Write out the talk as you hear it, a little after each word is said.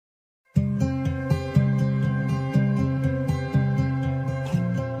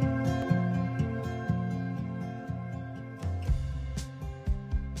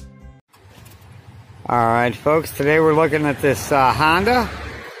Alright folks, today we're looking at this Honda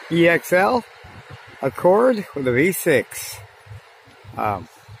EX-L Accord with a V6.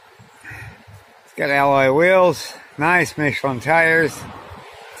 It's got alloy wheels, nice Michelin tires,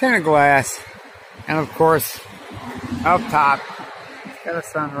 tinted glass, and of course, up top, it's got a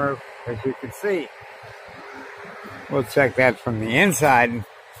sunroof, as you can see. We'll check that from the inside,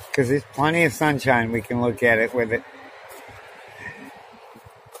 because there's plenty of sunshine. We can look at it with it.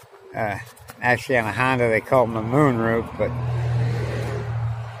 Actually, on a Honda, they call them a moonroof, but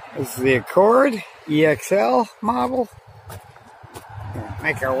this is the Accord EX-L model.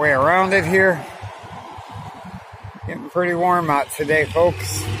 Make our way around it here. Getting pretty warm out today,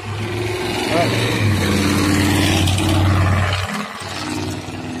 folks.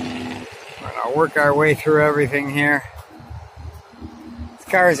 We're gonna work our way through everything here. This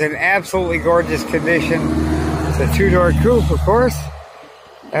car is in absolutely gorgeous condition. It's a two-door coupe, of course.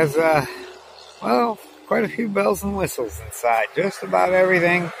 Has well, quite a few bells and whistles inside. Just about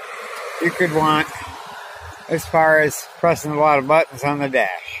everything you could want as far as pressing a lot of buttons on the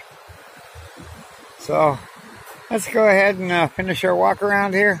dash. So, let's go ahead and finish our walk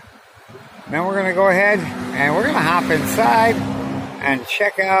around here. Then we're going to go ahead and we're going to hop inside and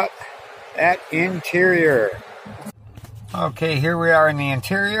check out that interior. Okay, here we are in the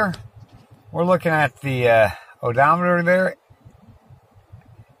interior. We're looking at the odometer there.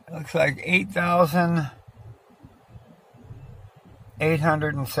 Looks like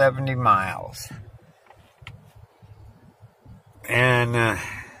 8,870 miles. And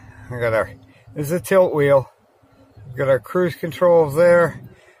we got our, this is a tilt wheel. We've got our cruise controls there.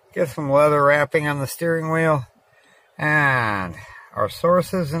 Get some leather wrapping on the steering wheel. And our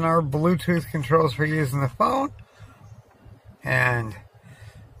sources and our Bluetooth controls for using the phone. And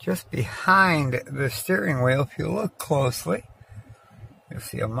just behind the steering wheel, if you look closely, you'll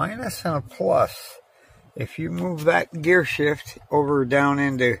see a minus and a plus. If you move that gear shift over down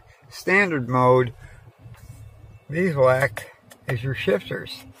into standard mode, these will act as your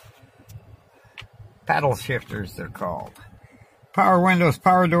shifters. Paddle shifters, they're called. Power windows,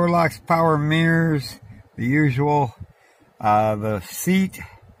 power door locks, power mirrors, the usual. The seat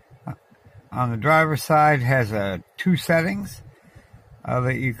on the driver's side has two settings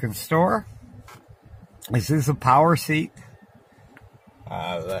that you can store. This is a power seat.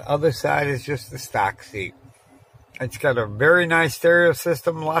 The other side is just the stock seat. It's got a very nice stereo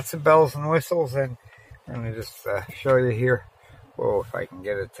system, lots of bells and whistles, and I'm going to just show you here. Whoa, if I can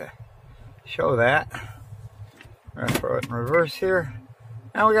get it to show that. I'm going to throw it in reverse here.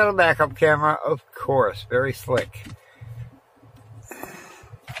 Now we got a backup camera, of course, very slick.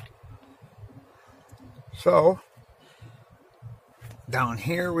 So, down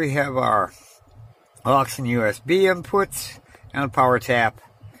here we have our aux and USB inputs, and a power tap,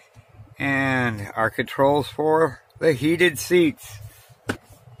 and our controls for the heated seats.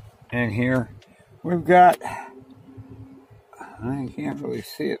 And here we've got, I can't really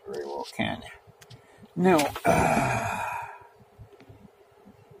see it very well, can you? No.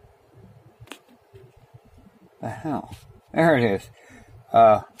 The hell? There it is.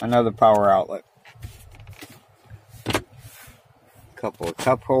 Another power outlet. Couple of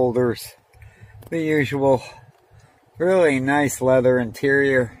cup holders. The usual. Really nice leather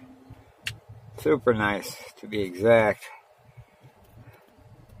interior. Super nice, to be exact.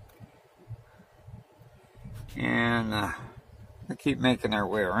 And we keep making our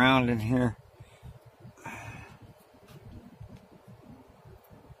way around in here.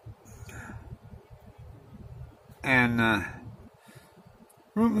 And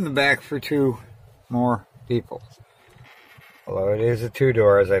room in the back for two more people. Although it is a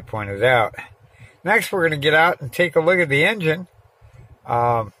two-door, as I pointed out. Next, we're going to get out and take a look at the engine.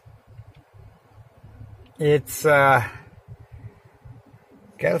 It's got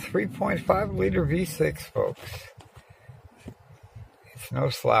a 3.5 liter V6, folks. It's no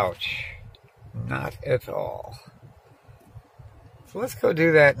slouch. Not at all. So let's go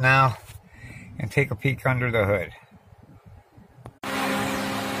do that now and take a peek under the hood.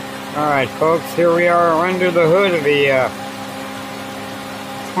 Alright, folks, here we are under the hood of the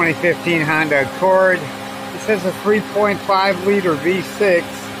 2015 Honda Accord. This has a 3.5 liter V6.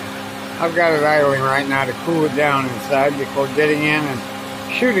 I've got it idling right now to cool it down inside before getting in and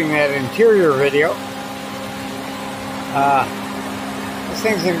shooting that interior video. This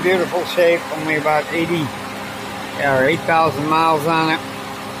thing's in beautiful shape, only about 8,000 miles on it.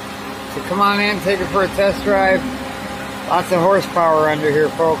 So come on in, take it for a test drive. Lots of horsepower under here,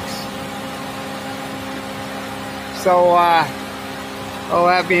 folks. So, all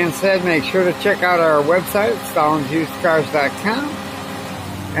that being said, make sure to check out our website at StallonsUsedCars.com.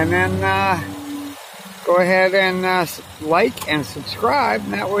 And then go ahead and like and subscribe,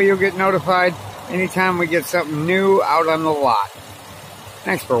 and that way you'll get notified anytime we get something new out on the lot.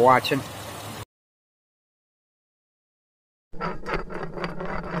 Thanks for watching.